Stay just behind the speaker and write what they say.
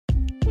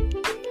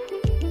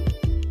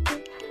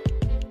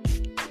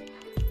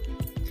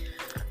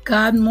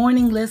God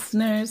morning,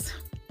 listeners.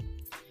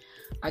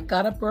 I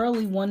got up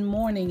early one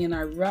morning and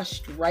I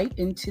rushed right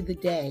into the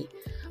day.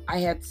 I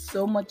had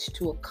so much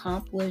to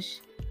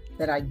accomplish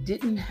that I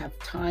didn't have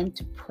time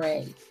to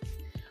pray.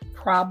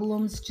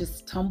 Problems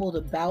just tumbled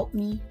about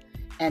me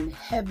and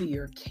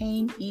heavier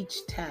came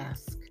each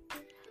task.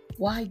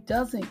 Why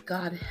doesn't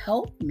God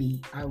help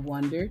me? I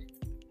wondered.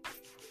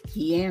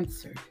 He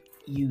answered,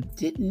 "You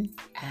didn't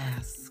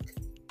ask."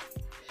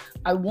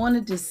 I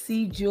wanted to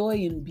see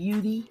joy and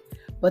beauty,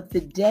 but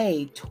the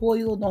day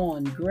toiled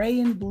on,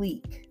 gray and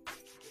bleak.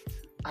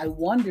 I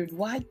wondered,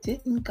 why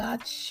didn't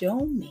God show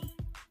me?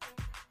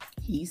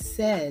 He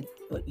said,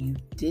 "But you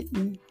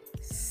didn't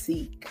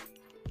seek."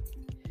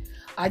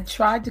 I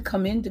tried to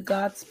come into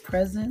God's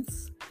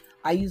presence.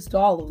 I used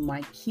all of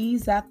my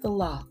keys at the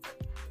lock.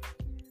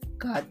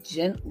 God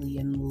gently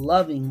and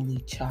lovingly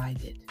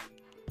chided,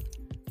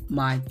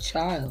 "My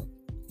child,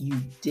 you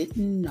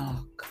didn't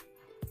knock."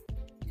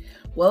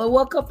 Well, I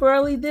woke up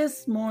early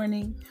this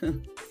morning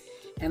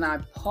and I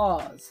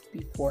paused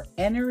before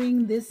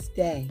entering this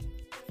day.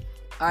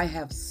 I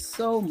have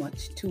so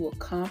much to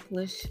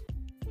accomplish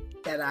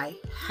that I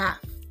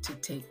have to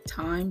take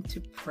time to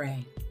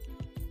pray.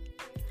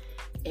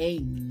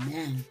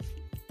 Amen.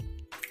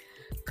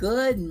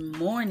 Good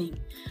morning.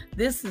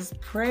 This is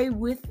Pray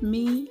With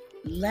Me.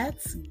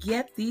 Let's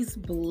get these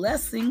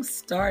blessings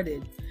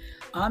started.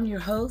 I'm your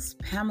host,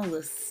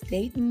 Pamela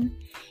Staten,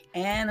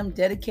 and I'm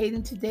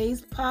dedicating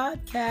today's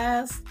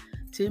podcast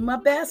to my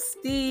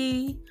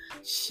bestie.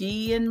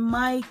 She and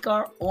Mike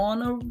are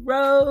on a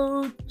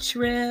road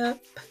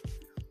trip.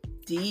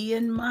 Dee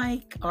and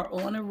Mike are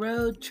on a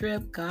road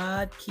trip.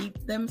 God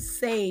keep them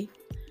safe.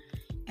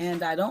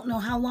 And I don't know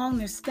how long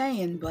they're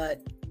staying,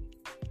 but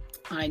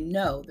I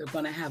know they're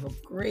going to have a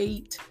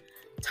great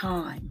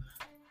time.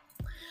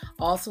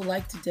 Also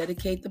like to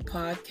dedicate the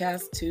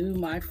podcast to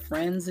my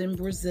friends in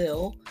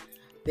Brazil.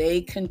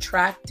 They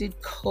contracted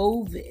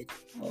COVID.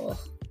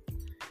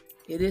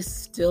 It is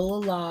still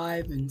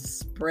alive and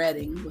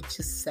spreading, which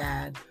is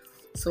sad.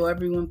 So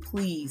everyone,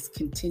 please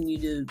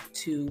continue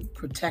to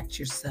protect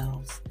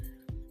yourselves.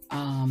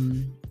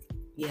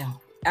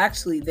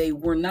 Actually, they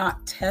were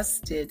not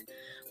tested,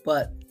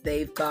 but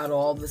they've got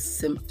all the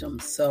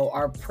symptoms. So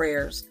our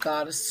prayers,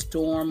 got a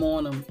storm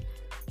on them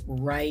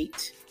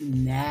right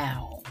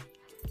now.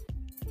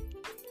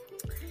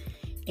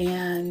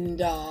 And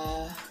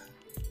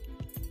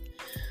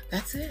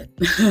that's it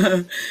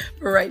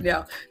for right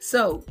now.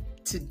 So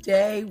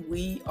today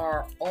we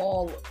are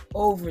all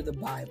over the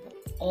Bible,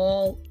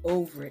 all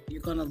over it.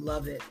 You're going to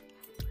love it.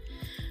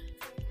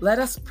 Let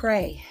us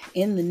pray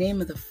in the name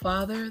of the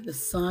Father, the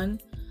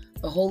Son,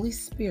 the Holy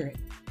Spirit.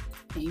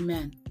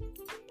 Amen.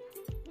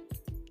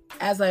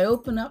 As I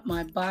open up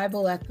my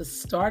Bible at the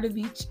start of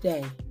each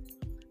day,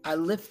 I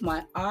lift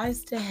my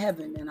eyes to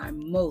heaven and I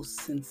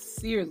most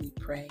sincerely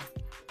pray.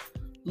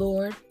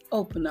 Lord,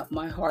 open up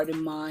my heart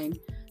and mind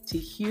to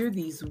hear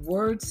these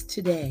words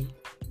today.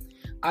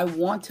 I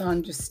want to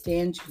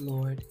understand you,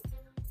 Lord.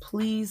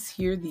 Please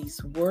hear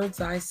these words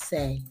I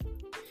say.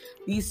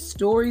 These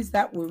stories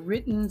that were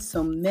written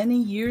so many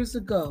years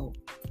ago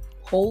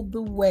hold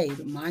the way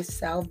to my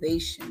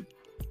salvation.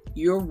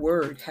 Your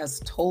word has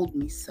told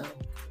me so.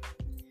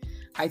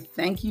 I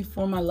thank you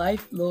for my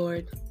life,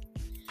 Lord.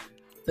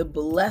 The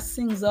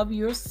blessings of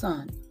your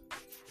Son.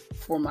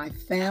 For my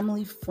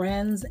family,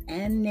 friends,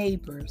 and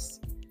neighbors.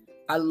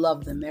 I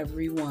love them,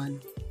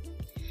 everyone.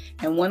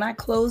 And when I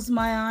close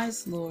my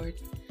eyes, Lord,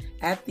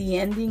 at the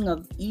ending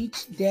of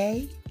each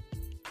day,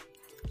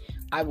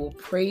 I will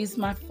praise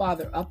my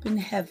Father up in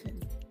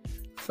heaven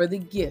for the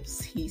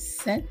gifts he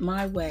sent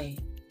my way,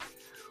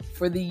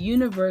 for the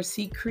universe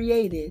he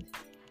created,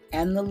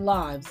 and the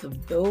lives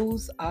of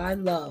those I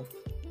love.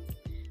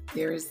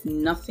 There is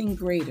nothing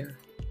greater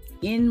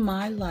in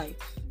my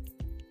life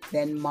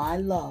than my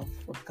love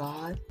for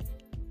God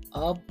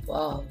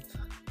above.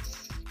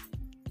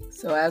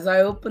 So as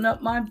I open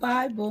up my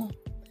Bible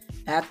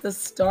at the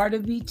start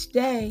of each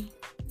day,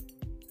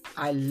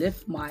 I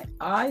lift my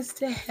eyes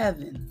to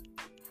heaven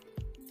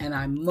and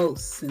I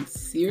most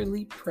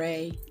sincerely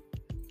pray,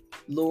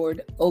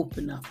 Lord,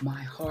 open up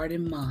my heart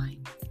and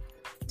mind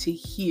to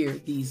hear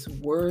these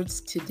words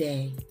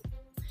today.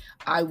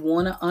 I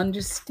want to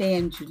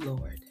understand you,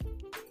 Lord.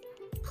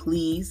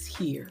 Please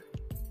hear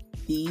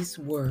these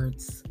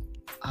words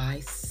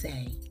I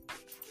say.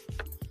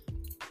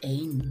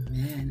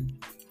 Amen.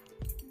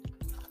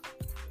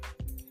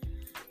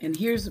 And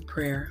here's a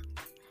prayer.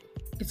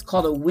 It's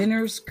called a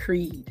winner's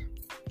creed.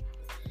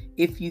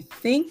 If you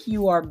think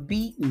you are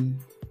beaten,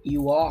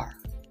 you are.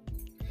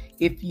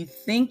 If you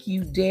think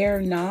you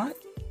dare not,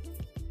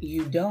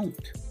 you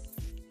don't.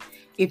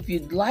 If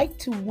you'd like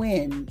to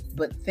win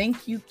but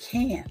think you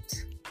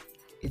can't,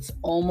 it's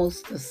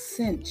almost a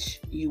cinch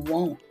you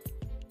won't.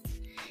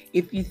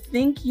 If you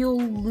think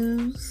you'll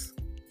lose,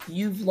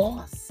 you've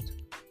lost.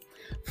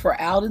 For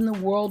out in the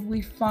world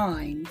we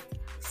find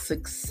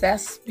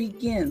success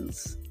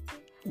begins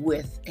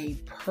with a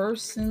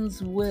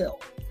person's will.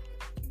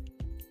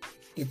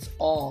 It's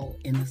all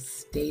in a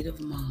state of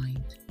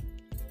mind.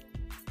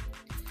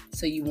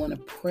 So you want to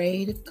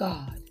pray to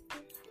God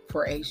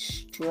for a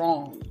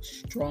strong,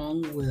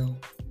 strong will.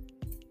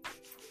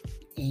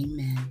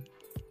 Amen.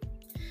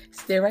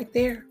 Stay right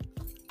there.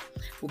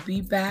 We'll be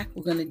back.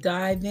 We're going to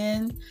dive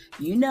in.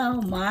 You know,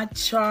 my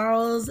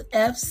Charles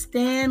F.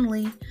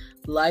 Stanley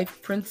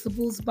Life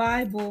Principles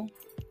Bible.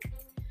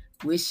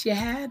 Wish you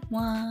had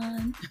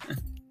one.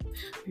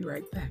 Be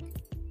right back.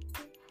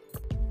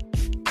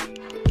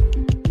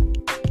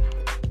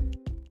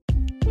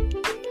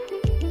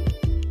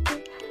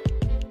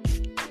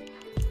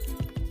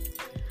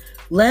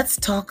 Let's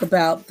talk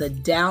about the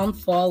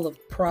downfall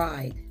of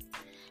pride.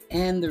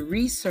 And the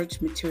research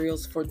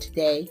materials for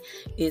today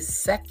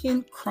is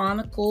 2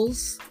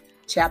 Chronicles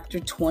chapter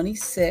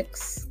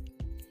 26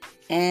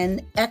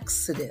 and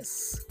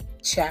Exodus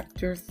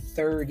chapter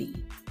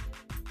 30.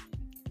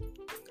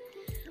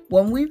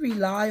 When we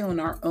rely on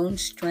our own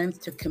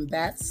strength to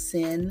combat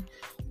sin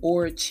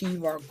or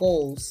achieve our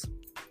goals,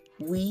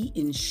 we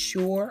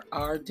ensure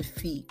our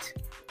defeat.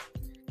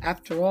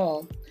 After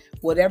all,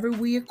 whatever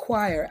we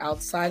acquire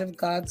outside of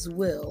God's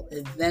will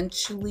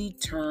eventually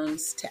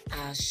turns to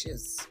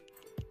ashes.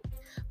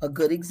 A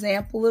good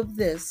example of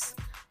this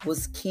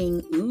was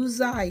King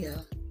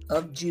Uzziah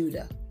of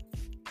Judah.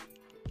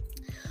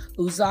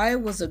 Uzziah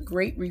was a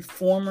great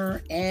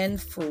reformer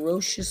and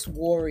ferocious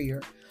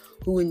warrior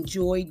who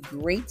enjoyed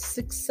great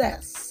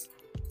success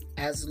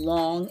as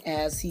long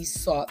as he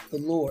sought the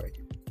Lord.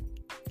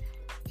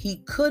 He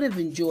could have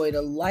enjoyed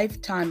a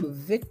lifetime of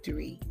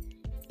victory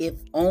if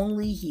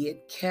only he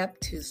had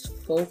kept his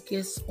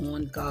focus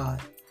on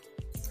God.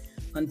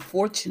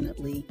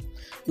 Unfortunately,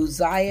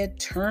 Uzziah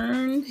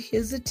turned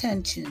his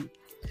attention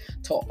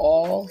to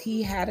all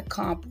he had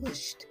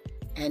accomplished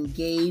and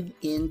gave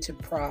in to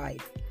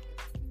pride.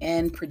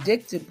 And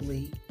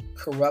predictably,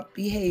 corrupt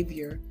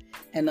behavior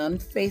and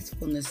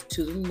unfaithfulness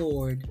to the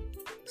Lord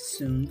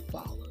soon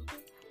followed.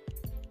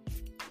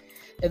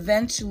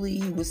 Eventually,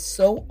 he was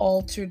so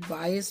altered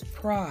by his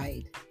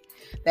pride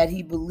that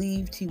he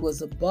believed he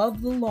was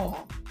above the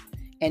law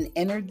and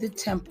entered the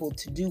temple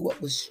to do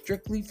what was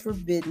strictly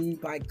forbidden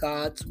by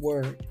God's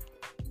word.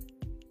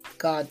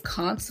 God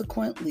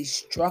consequently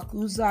struck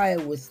Uzziah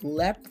with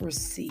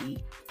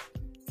leprosy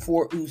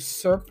for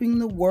usurping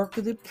the work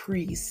of the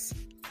priests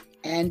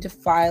and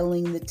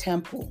defiling the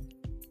temple.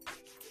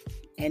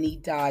 And he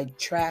died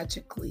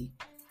tragically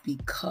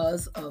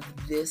because of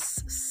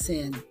this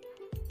sin.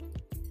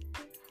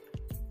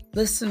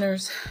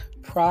 Listeners,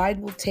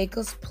 pride will take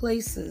us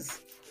places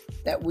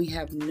that we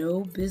have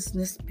no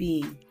business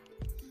being,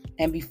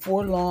 and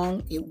before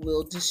long, it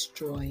will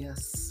destroy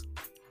us.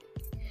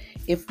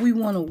 If we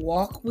want to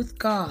walk with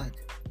God,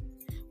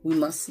 we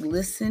must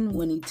listen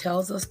when He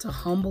tells us to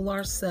humble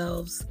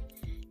ourselves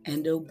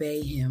and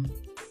obey Him.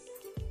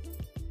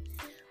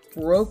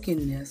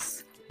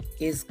 Brokenness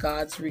is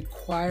God's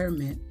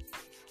requirement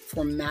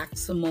for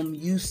maximum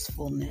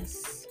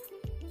usefulness.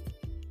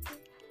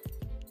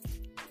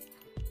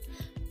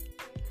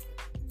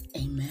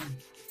 Amen.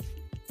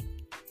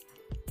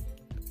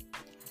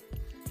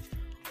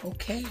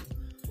 Okay,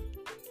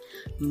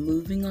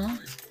 moving on.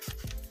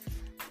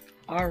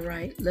 All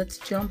right, let's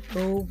jump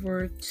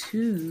over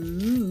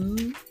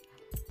to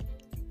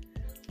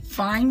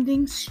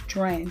finding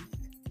strength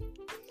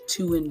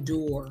to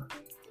endure.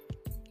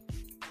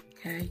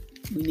 Okay,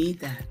 we need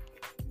that.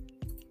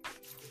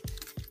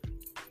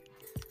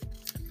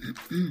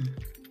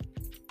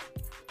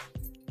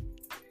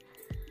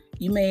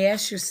 You may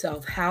ask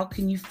yourself, how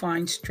can you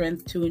find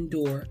strength to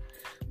endure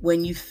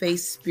when you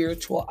face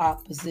spiritual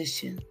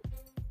opposition?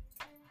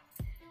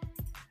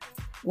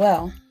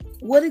 Well,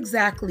 what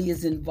exactly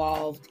is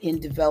involved in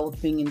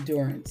developing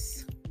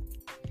endurance?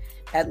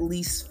 At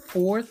least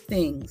 4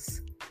 things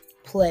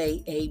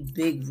play a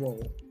big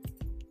role.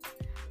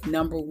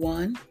 Number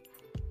 1,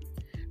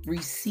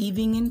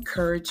 receiving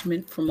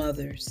encouragement from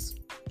others.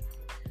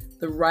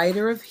 The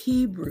writer of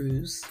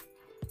Hebrews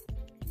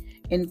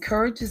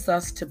encourages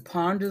us to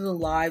ponder the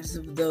lives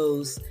of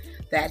those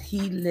that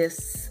he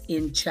lists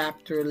in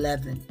chapter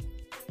 11.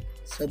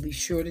 So be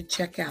sure to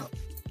check out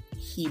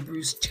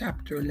Hebrews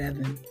chapter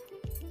 11.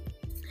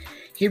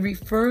 He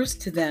refers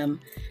to them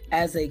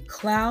as a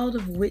cloud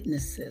of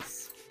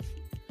witnesses.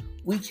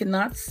 We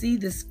cannot see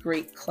this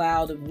great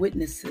cloud of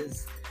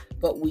witnesses,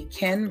 but we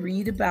can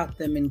read about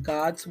them in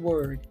God's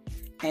Word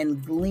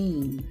and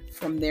glean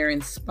from their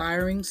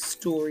inspiring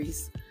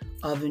stories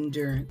of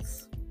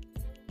endurance.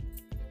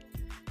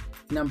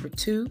 Number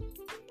 2,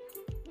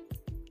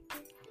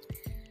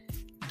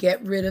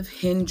 get rid of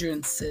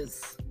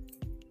hindrances.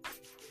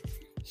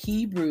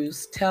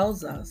 Hebrews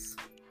tells us,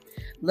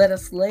 let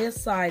us lay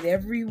aside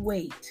every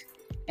weight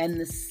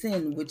and the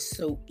sin which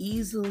so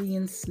easily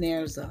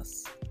ensnares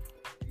us.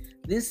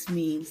 This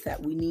means that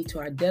we need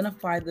to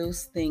identify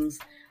those things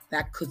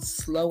that could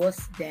slow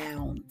us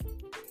down,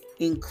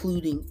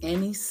 including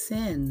any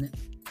sin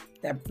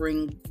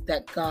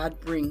that God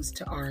brings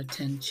to our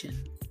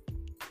attention.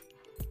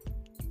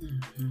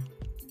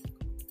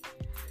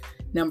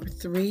 Number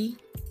 3,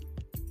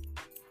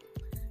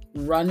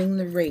 running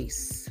the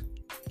race.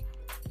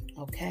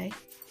 Okay?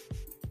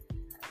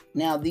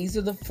 Now, these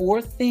are the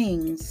 4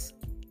 things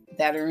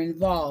that are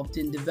involved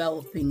in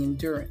developing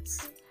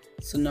endurance.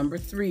 So number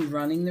 3,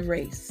 running the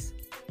race.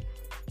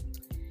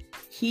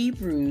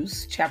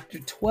 Hebrews chapter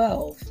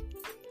 12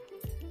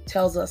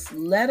 tells us,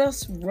 let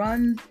us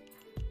run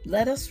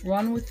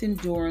with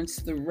endurance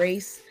the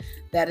race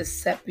that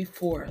is set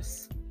before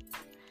us.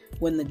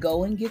 When the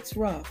going gets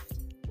rough,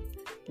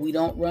 we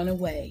don't run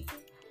away.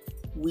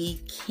 We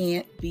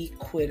can't be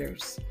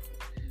quitters.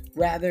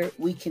 Rather,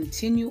 we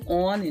continue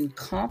on in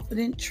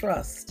confident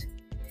trust,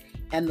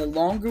 and the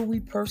longer we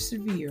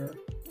persevere,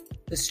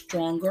 the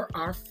stronger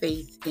our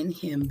faith in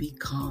Him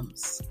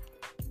becomes.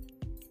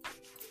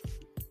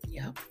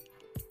 Yep.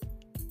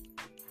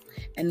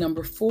 And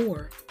number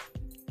 4,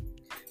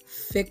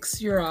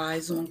 fix your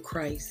eyes on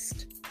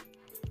Christ.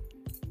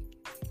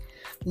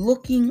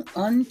 Looking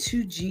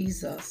unto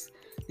Jesus,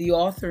 the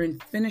author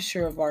and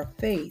finisher of our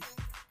faith,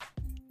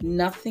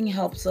 nothing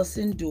helps us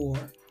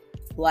endure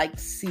like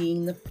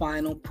seeing the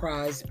final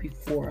prize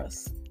before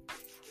us.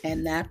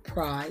 And that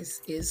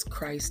prize is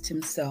Christ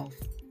Himself.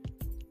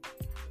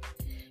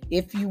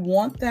 If you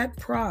want that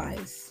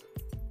prize,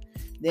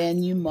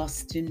 then you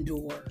must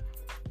endure.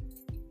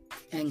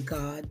 And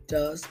God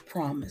does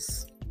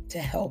promise to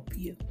help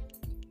you.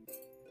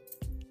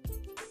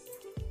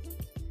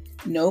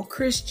 No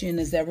Christian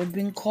has ever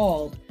been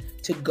called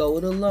to go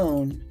it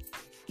alone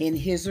in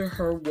his or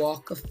her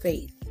walk of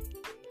faith.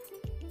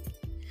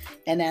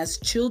 And as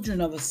children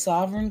of a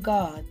sovereign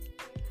God,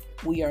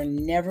 we are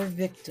never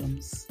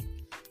victims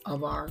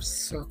of our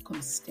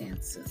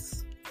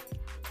circumstances.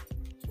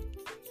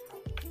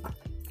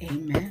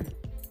 Amen.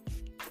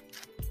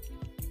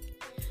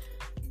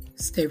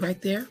 Stay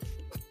right there.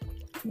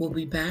 We'll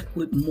be back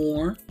with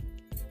more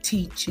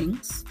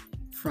teachings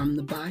from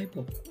the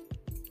Bible.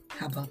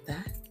 How about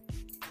that?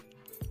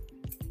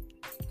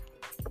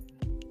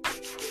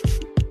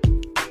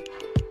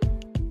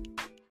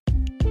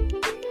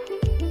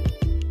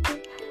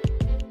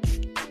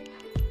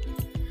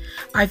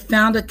 I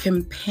found a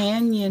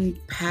companion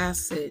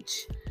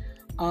passage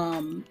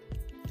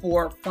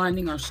for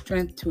finding our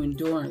strength to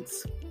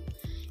endurance.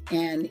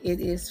 And it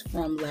is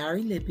from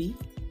Larry Libby.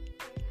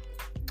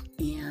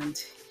 And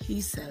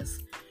he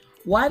says,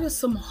 why do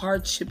some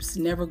hardships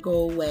never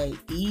go away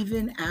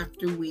even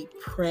after we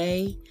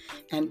pray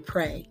and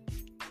pray?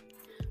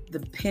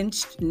 The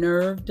pinched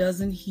nerve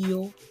doesn't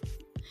heal.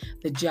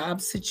 The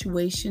job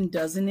situation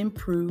doesn't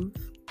improve.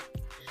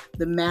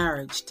 The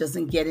marriage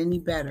doesn't get any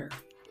better.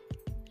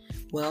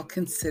 Well,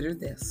 consider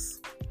this.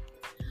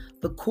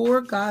 The core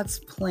of God's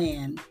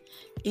plan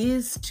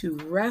is to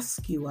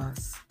rescue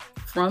us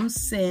from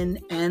sin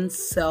and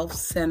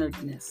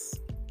self-centeredness.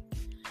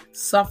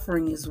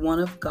 Suffering is one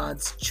of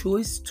God's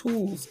choice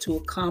tools to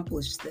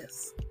accomplish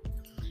this,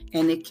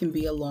 and it can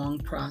be a long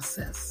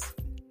process.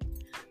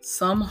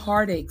 Some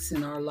heartaches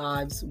in our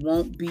lives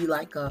won't be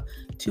like a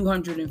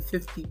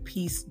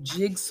 250-piece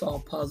jigsaw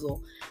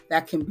puzzle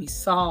that can be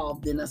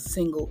solved in a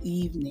single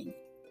evening.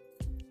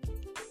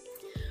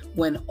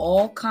 When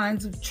all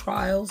kinds of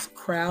trials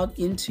crowd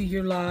into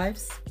your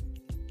lives,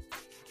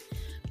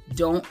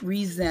 don't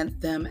resent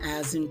them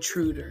as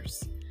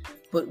intruders,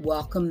 but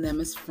welcome them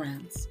as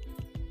friends.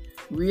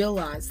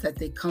 Realize that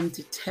they come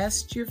to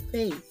test your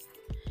faith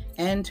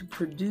and to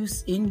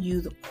produce in you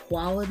the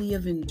quality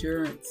of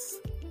endurance.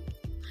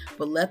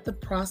 But let the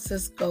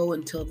process go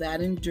until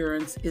that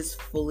endurance is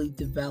fully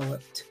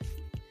developed.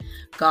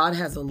 God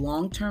has a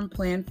long-term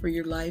plan for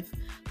your life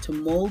to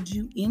mold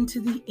you into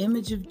the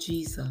image of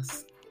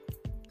Jesus.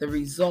 The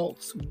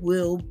results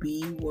will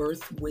be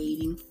worth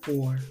waiting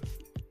for.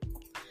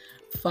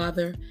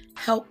 Father,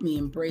 help me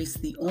embrace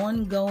the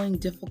ongoing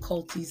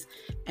difficulties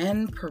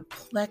and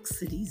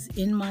perplexities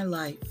in my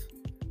life.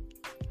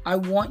 I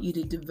want you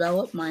to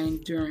develop my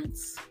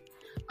endurance.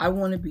 I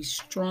want to be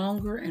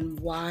stronger and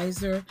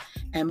wiser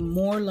and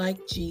more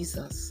like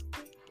Jesus.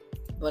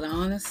 But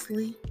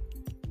honestly,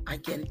 I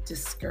get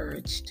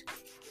discouraged.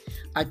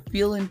 I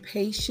feel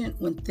impatient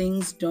when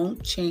things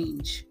don't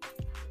change.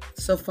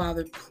 So,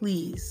 Father,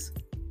 please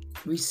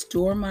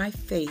restore my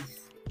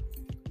faith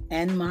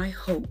and my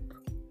hope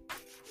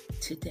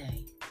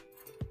today.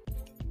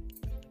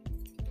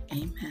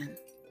 Amen.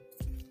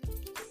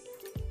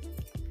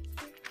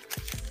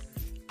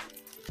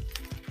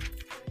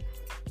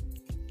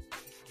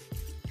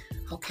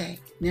 Okay,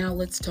 now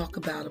let's talk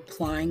about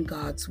applying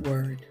God's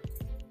Word.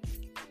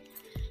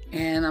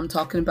 And I'm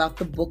talking about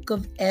the book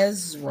of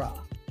Ezra,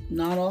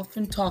 not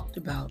often talked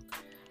about,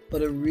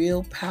 but a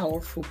real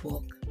powerful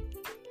book.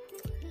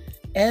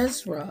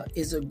 Ezra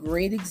is a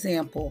great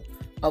example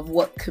of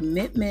what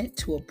commitment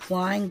to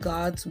applying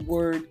God's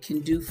Word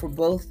can do for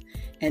both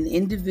an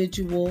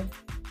individual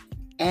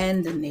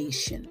and a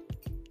nation.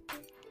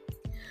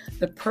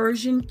 The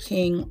Persian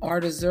king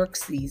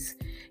Artaxerxes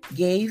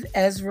gave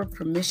Ezra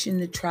permission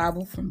to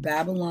travel from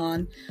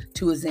Babylon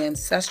to his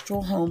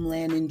ancestral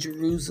homeland in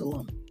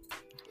Jerusalem.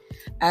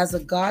 As a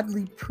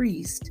godly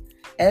priest,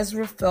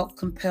 Ezra felt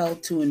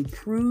compelled to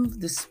improve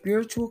the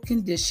spiritual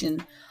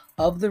condition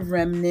of the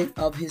remnant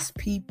of his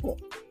people.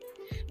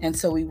 And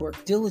so he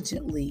worked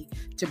diligently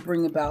to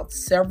bring about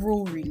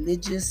several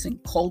religious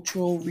and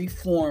cultural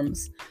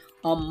reforms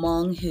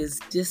among his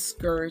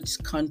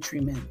discouraged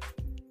countrymen.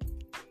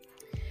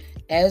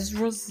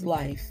 Ezra's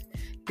life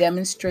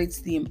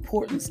demonstrates the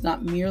importance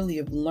not merely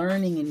of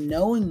learning and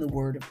knowing the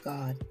Word of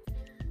God,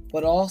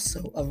 but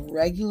also of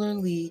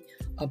regularly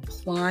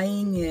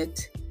applying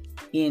it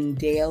in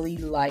daily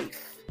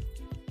life.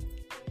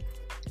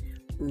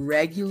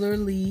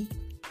 Regularly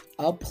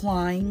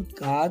applying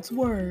God's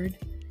Word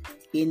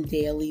in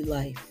daily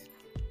life.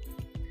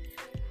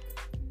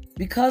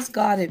 Because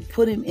God had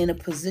put him in a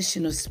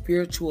position of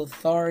spiritual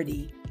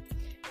authority,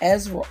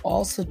 Ezra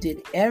also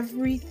did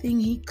everything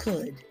he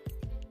could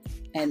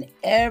and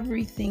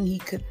everything he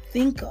could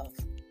think of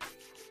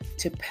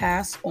to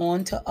pass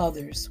on to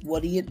others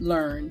what he had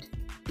learned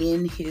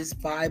in his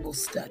Bible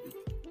study.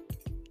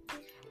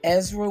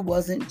 Ezra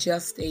wasn't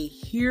just a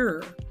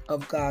hearer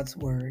of God's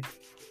word.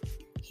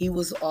 He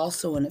was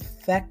also an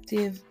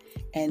effective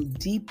and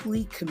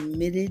deeply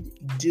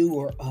committed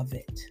doer of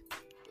it.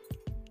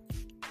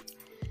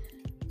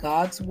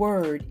 God's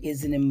word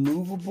is an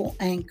immovable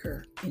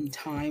anchor in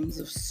times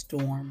of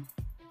storm.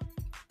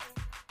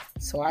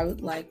 So I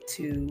would like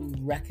to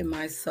reckon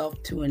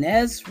myself to an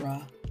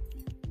Ezra,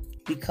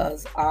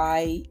 because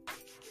I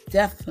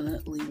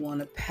definitely want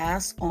to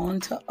pass on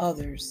to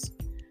others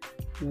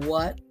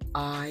what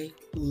I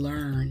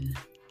learn.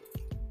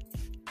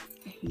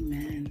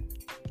 Amen.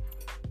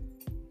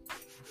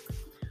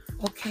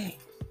 Okay.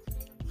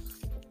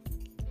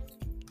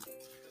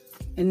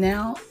 And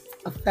now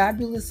a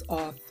fabulous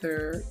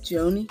author,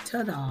 Joni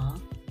Tada,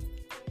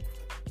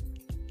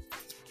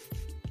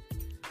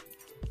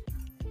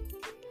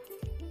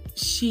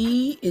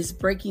 she is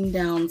breaking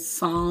down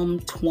Psalm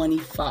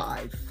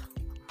 25.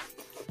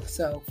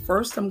 So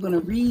first I'm going to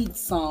read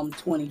Psalm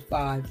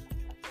 25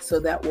 so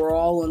that we're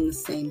all on the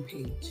same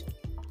page.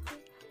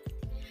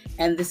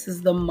 And this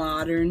is the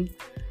modern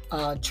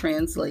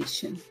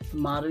translation, the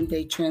modern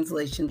day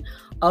translation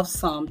of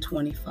Psalm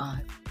 25.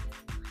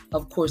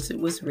 Of course, it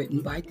was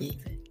written by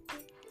David.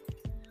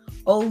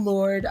 O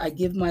Lord, I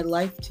give my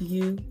life to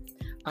you.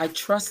 I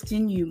trust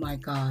in you, my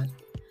God.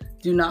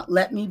 Do not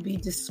let me be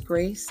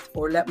disgraced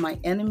or let my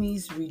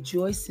enemies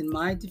rejoice in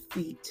my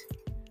defeat.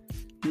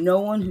 No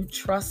one who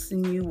trusts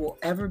in you will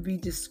ever be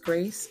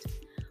disgraced,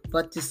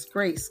 but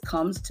disgrace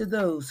comes to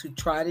those who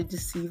try to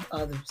deceive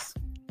others.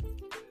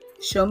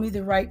 Show me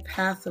the right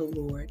path, O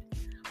Lord.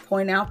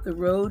 Point out the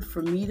road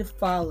for me to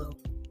follow.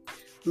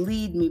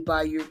 Lead me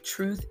by your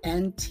truth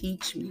and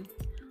teach me,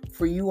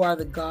 for you are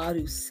the God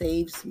who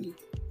saves me.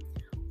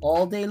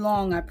 All day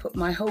long I put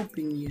my hope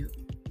in you.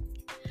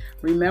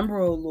 Remember,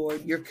 O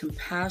Lord, your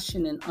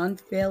compassion and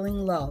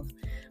unfailing love,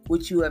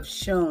 which you have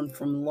shown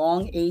from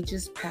long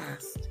ages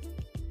past.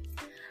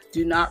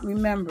 Do not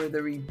remember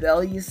the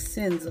rebellious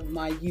sins of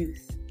my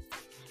youth.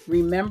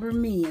 Remember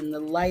me in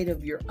the light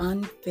of your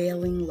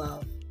unfailing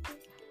love,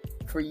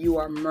 for you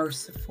are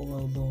merciful,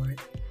 O Lord.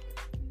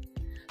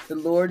 The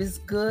Lord is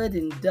good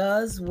and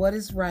does what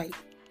is right.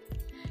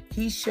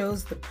 He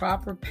shows the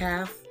proper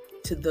path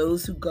to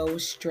those who go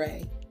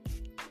astray.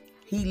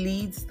 He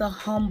leads the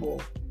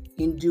humble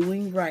in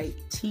doing right,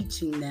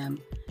 teaching them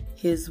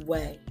his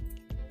way.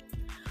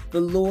 The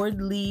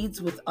Lord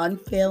leads with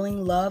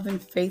unfailing love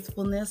and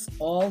faithfulness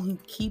all who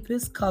keep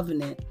his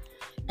covenant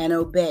and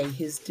obey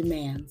his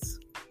demands.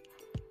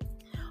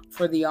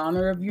 For the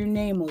honor of your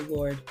name, O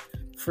Lord,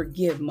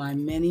 forgive my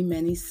many,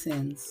 many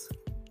sins.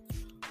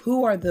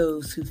 Who are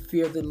those who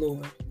fear the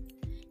Lord?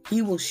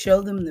 He will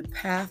show them the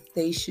path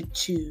they should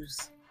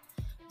choose.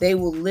 They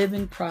will live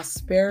in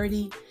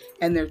prosperity,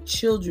 and their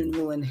children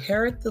will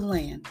inherit the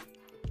land.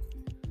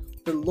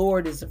 The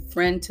Lord is a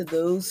friend to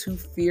those who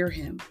fear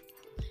him.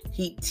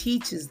 He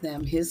teaches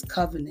them his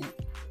covenant.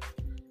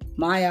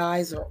 My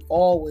eyes are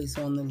always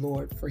on the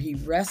Lord, for he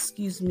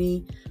rescues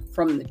me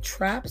from the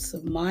traps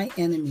of my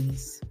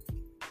enemies.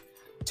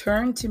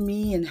 Turn to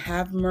me and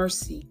have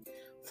mercy,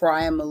 for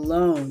I am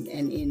alone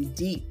and in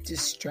deep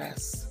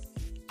distress.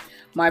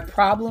 My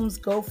problems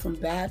go from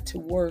bad to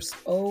worse.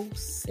 Oh,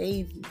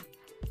 save me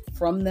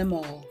from them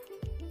all.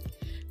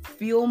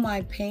 Feel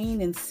my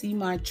pain and see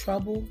my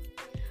trouble.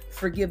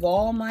 Forgive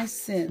all my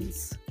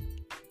sins.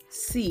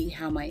 See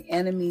how many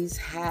enemies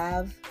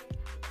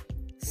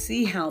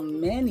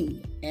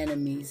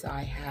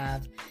I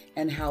have,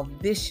 and how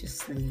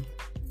viciously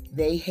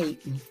they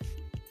hate me.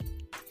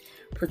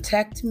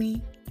 Protect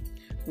me,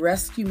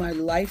 rescue my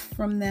life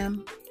from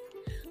them.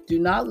 Do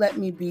not let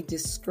me be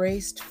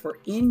disgraced, for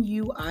in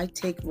you I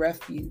take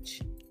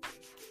refuge.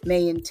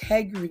 May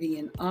integrity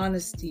and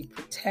honesty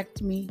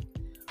protect me,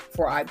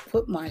 for I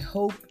put my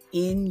hope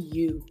in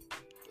you.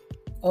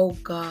 O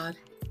God,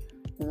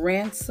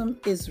 ransom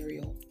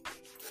Israel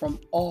from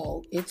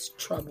all its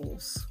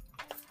troubles.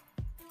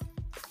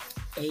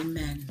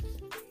 Amen.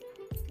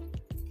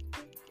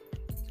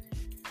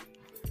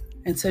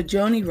 And so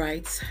Joni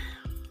writes,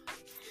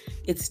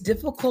 it's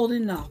difficult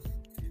enough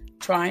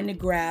trying to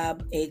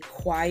grab a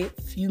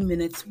quiet few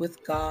minutes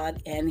with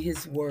God and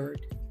his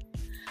word.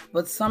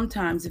 but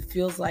sometimes it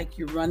feels like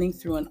you're running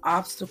through an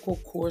obstacle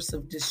course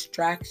of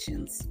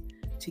distractions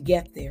to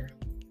get there.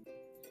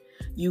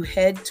 You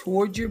head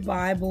toward your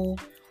Bible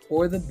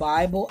or the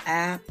Bible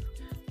app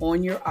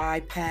on your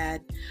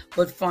iPad,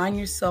 but find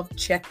yourself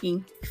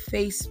checking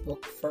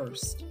Facebook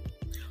first,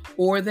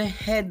 or the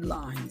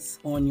headlines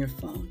on your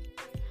phone,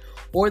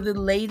 or the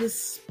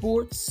latest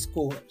sports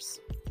scores,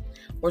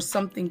 or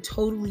something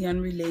totally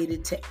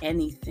unrelated to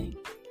anything.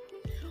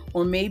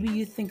 Or maybe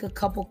you think a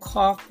cup of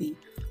coffee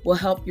will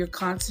help your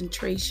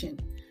concentration,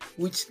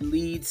 which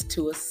leads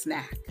to a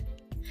snack.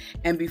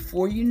 And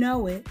before you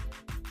know it,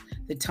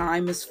 the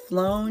time has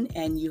flown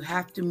and you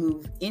have to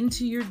move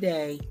into your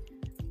day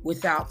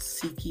without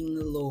seeking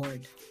the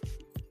Lord.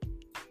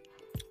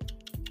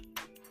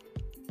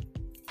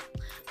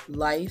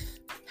 Life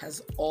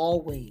has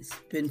always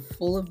been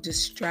full of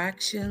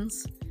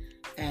distractions,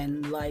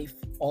 and life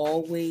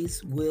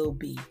always will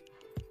be.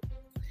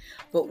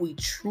 But we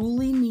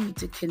truly need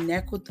to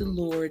connect with the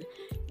Lord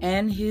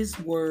and His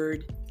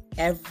Word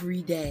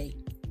every day.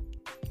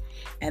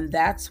 And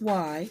that's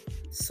why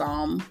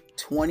Psalm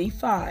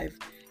 25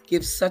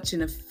 gives such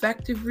an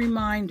effective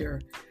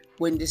reminder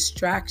when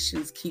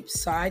distractions keep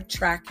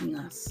sidetracking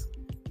us.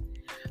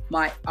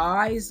 My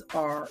eyes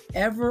are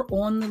ever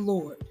on the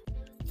Lord,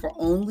 for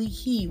only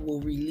He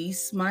will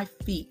release my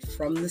feet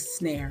from the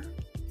snare.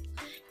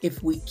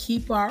 If we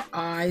keep our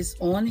eyes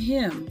on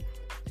Him,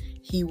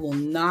 He will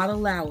not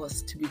allow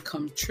us to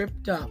become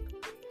tripped up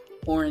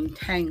or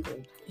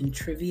entangled in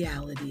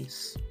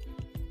trivialities.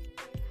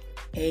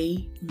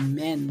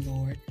 Amen,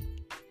 Lord.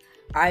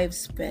 I have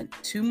spent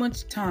too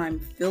much time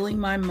filling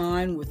my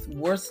mind with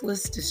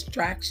worthless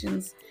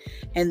distractions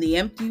and the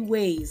empty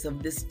ways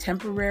of this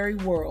temporary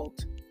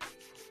world.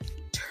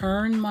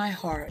 Turn my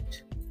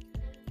heart.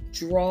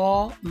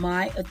 Draw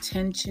my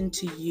attention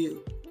to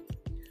You.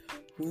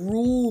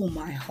 Rule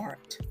my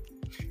heart.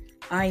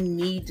 I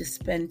need to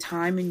spend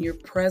time in Your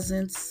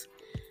presence,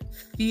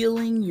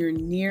 feeling Your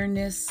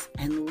nearness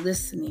and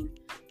listening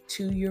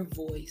to Your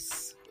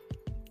voice.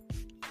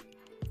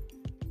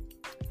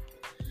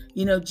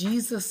 You know,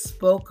 Jesus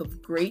spoke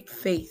of great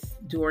faith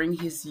during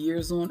His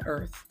years on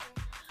earth,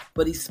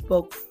 but He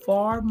spoke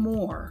far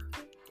more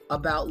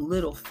about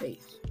little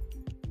faith.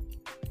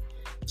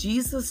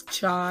 Jesus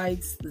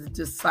chides the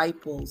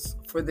disciples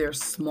for their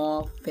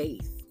small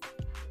faith.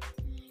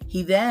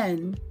 He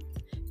then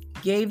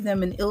gave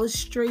them an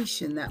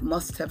illustration that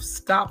must have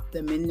stopped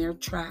them in their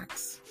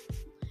tracks.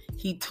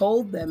 He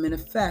told them, in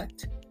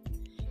effect,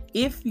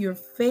 if your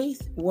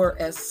faith were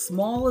as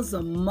small as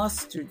a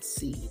mustard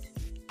seed,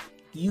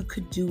 you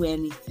could do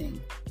anything.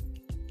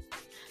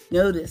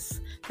 Notice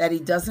that He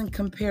doesn't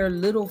compare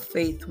little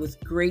faith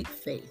with great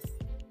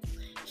faith.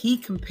 He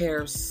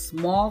compares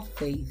small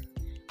faith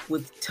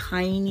with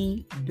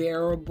tiny,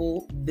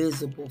 bearable,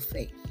 visible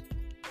faith.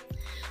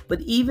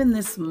 But even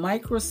this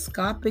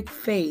microscopic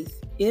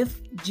faith,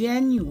 if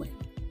genuine,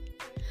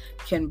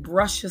 can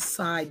brush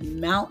aside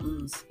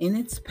mountains in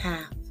its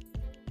path.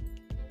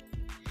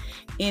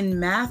 In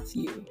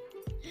Matthew,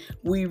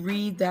 we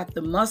read that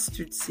the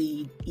mustard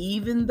seed,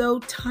 even though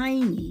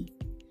tiny,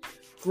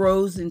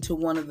 grows into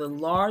one of the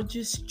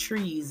largest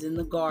trees in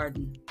the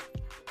garden.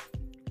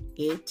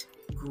 It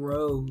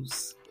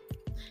grows.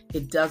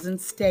 It doesn't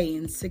stay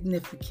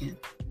insignificant.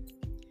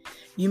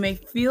 You may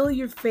feel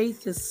your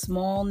faith is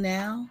small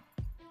now,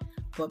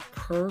 but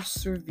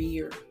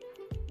persevere.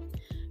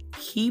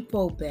 Keep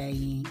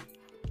obeying.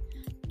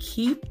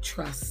 Keep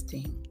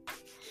trusting.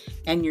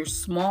 And your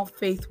small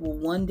faith will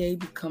one day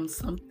become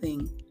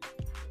something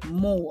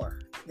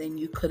more than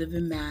you could have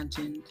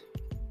imagined.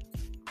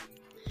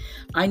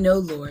 I know,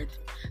 Lord,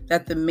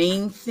 that the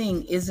main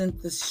thing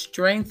isn't the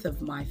strength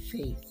of my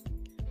faith,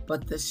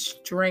 but the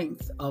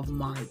strength of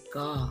my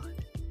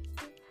God.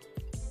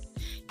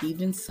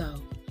 Even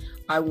so,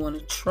 I want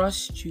to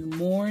trust You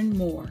more and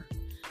more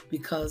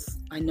because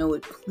I know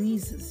it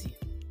pleases You.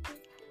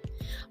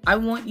 I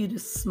want You to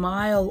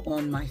smile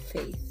on my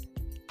faith,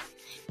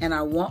 and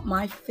I want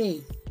my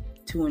faith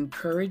to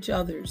encourage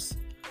others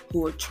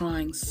who are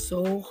trying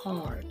so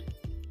hard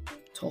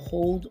to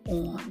hold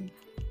on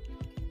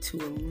to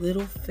a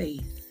little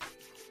faith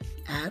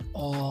at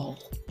all.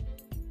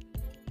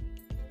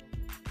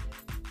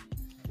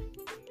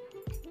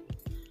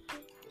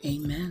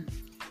 Amen.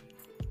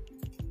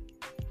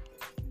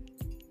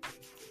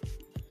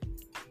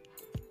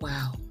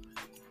 Wow.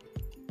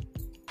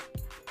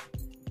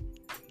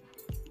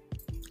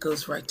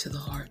 Goes right to the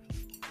heart.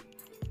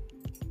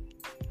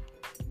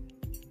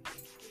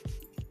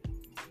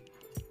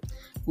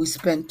 We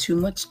spend too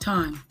much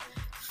time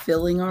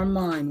filling our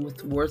mind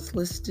with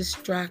worthless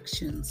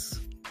distractions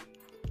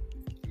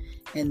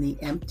and the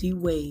empty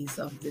ways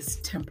of this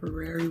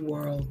temporary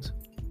world.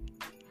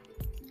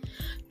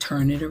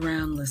 Turn it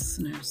around,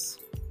 listeners.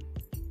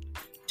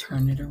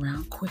 Turn it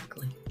around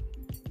quickly.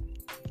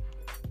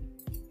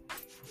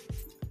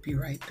 Be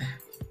right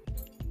back.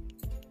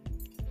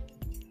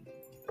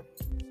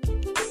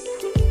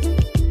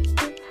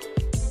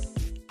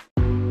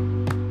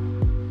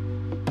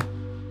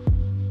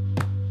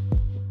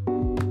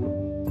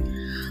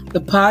 The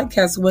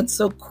podcast went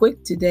so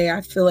quick today, I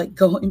feel like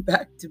going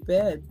back to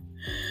bed.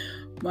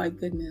 My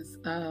goodness.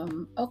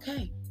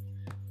 Okay.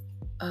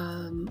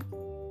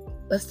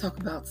 Let's talk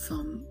about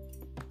some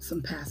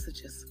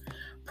passages.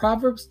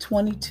 Proverbs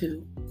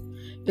 22.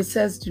 It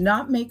says, "Do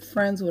not make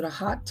friends with a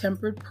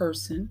hot-tempered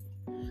person.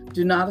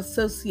 Do not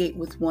associate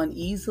with one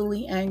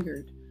easily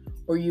angered,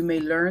 or you may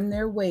learn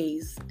their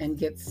ways and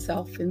get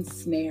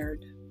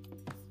self-ensnared."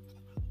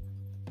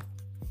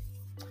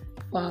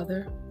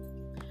 Father,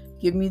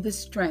 give me the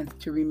strength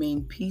to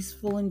remain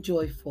peaceful and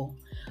joyful,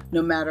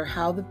 no matter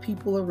how the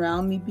people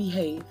around me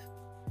behave.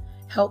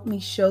 Help me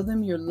show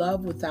them your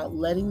love without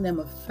letting them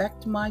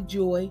affect my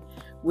joy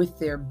with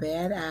their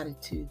bad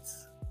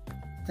attitudes.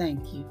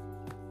 Thank you.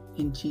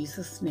 In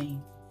Jesus'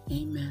 name,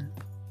 amen.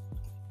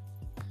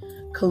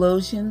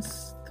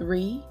 Colossians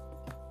 3.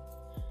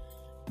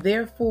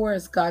 Therefore,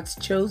 as God's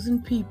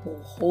chosen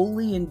people,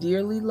 holy and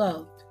dearly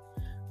loved,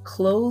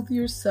 clothe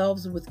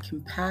yourselves with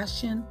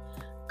compassion,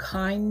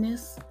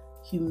 kindness,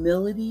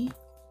 humility,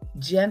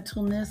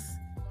 gentleness,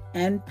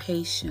 and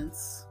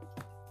patience.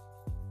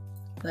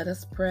 Let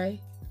us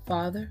pray.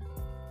 Father,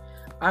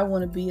 I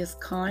want to be as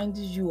kind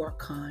as you are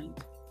kind.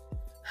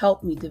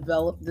 Help me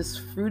develop this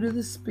fruit of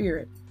the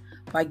Spirit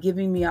by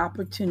giving me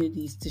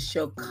opportunities to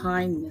show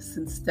kindness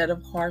instead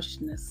of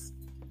harshness.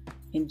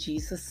 In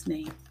Jesus'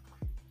 name,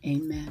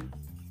 amen.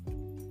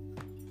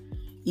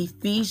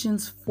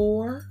 Ephesians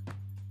 4.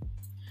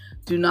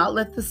 Do not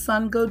let the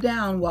sun go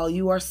down while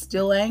you are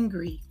still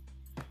angry,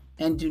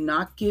 and do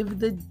not give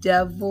the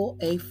devil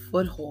a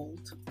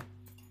foothold.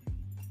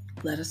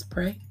 Let us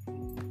pray.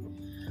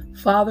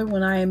 Father,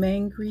 when I am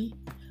angry,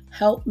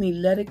 help me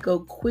let it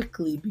go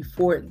quickly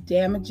before it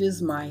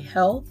damages my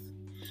health,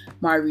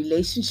 my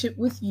relationship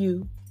with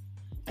you,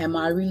 and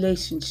my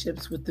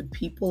relationships with the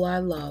people I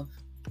love.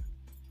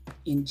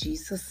 In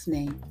Jesus'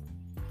 name,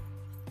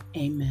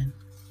 amen.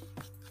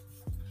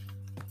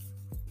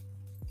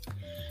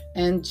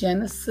 And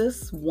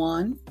Genesis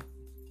 1,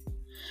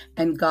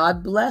 and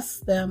God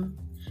blessed them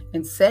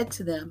and said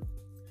to them,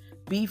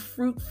 "Be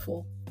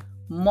fruitful,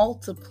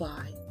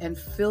 multiply, and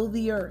fill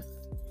the earth,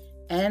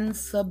 and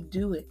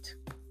subdue it."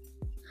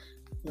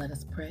 Let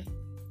us pray.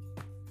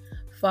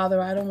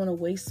 Father, I don't want to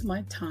waste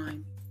my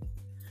time.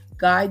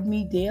 Guide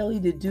me daily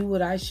to do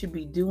what I should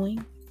be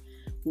doing.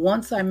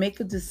 Once I make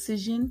a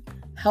decision,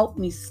 help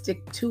me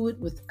stick to it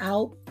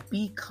without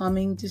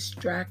becoming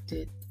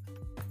distracted.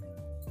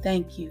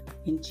 Thank you.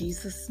 In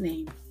Jesus'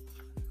 name,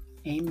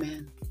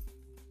 amen.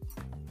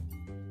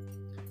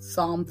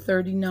 Psalm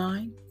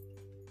 39.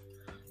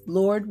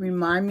 Lord,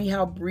 remind me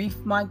how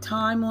brief my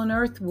time on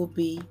earth will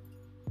be.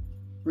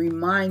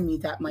 Remind me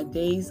that my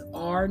days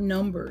are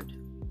numbered,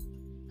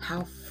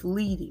 how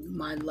fleeting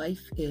my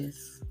life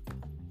is.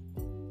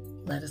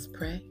 Let us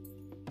pray.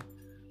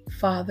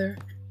 Father,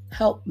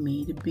 help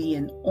me to be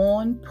an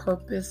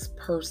on-purpose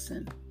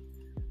person.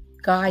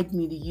 Guide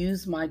me to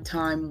use my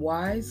time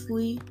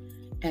wisely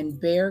and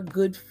bear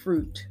good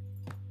fruit.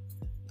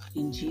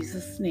 In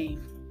Jesus'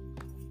 name,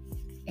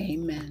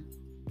 amen.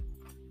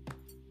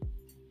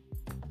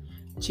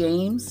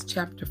 James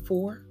chapter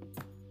 4.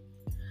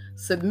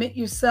 Submit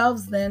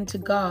yourselves then to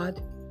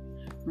God.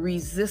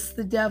 Resist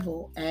the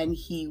devil, and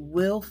he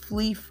will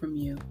flee from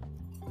you.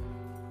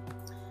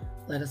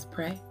 Let us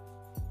pray.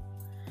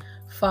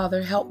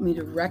 Father, help me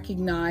to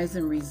recognize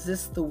and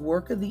resist the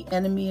work of the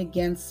enemy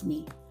against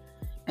me,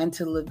 and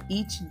to live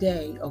each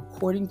day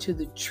according to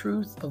the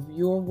truth of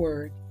your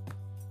word.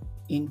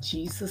 In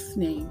Jesus'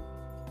 name,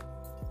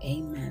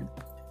 amen.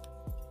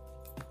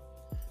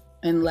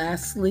 And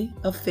lastly,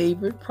 a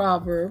favorite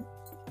proverb.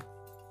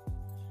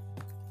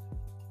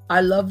 I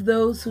love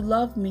those who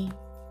love me,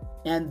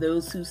 and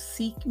those who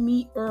seek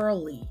me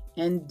early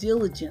and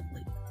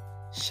diligently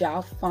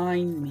shall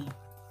find me.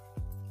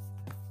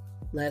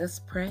 Let us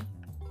pray.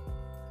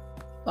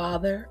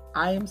 Father,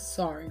 I am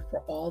sorry for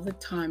all the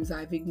times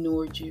I've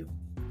ignored you.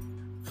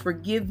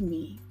 Forgive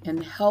me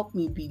and help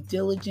me be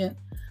diligent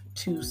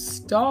to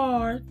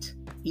start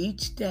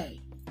each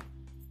day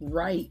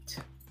right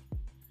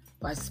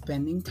by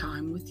spending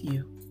time with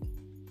you.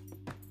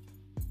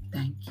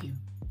 Thank you.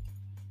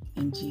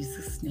 In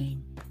Jesus'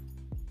 name,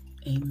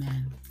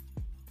 amen.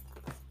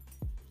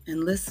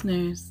 And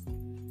listeners,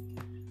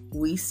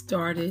 we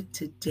started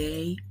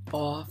today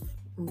off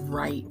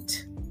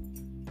right.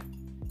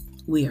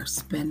 We are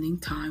spending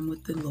time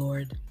with the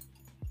Lord.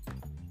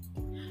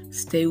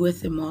 Stay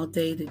with him all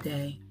day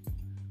today.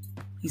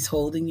 He's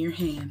holding your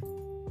hand.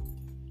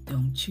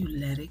 Don't you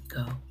let it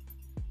go.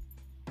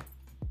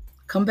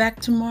 Come back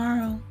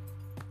tomorrow.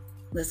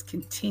 Let's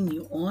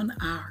continue on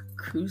our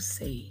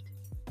crusade.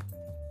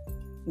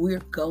 We're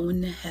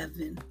going to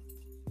heaven.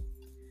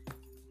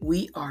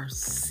 We are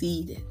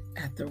seated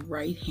at the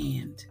right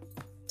hand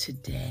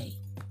today.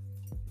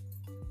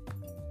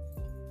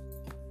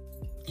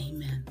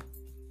 Amen.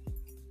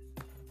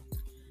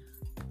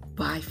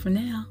 Bye for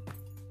now.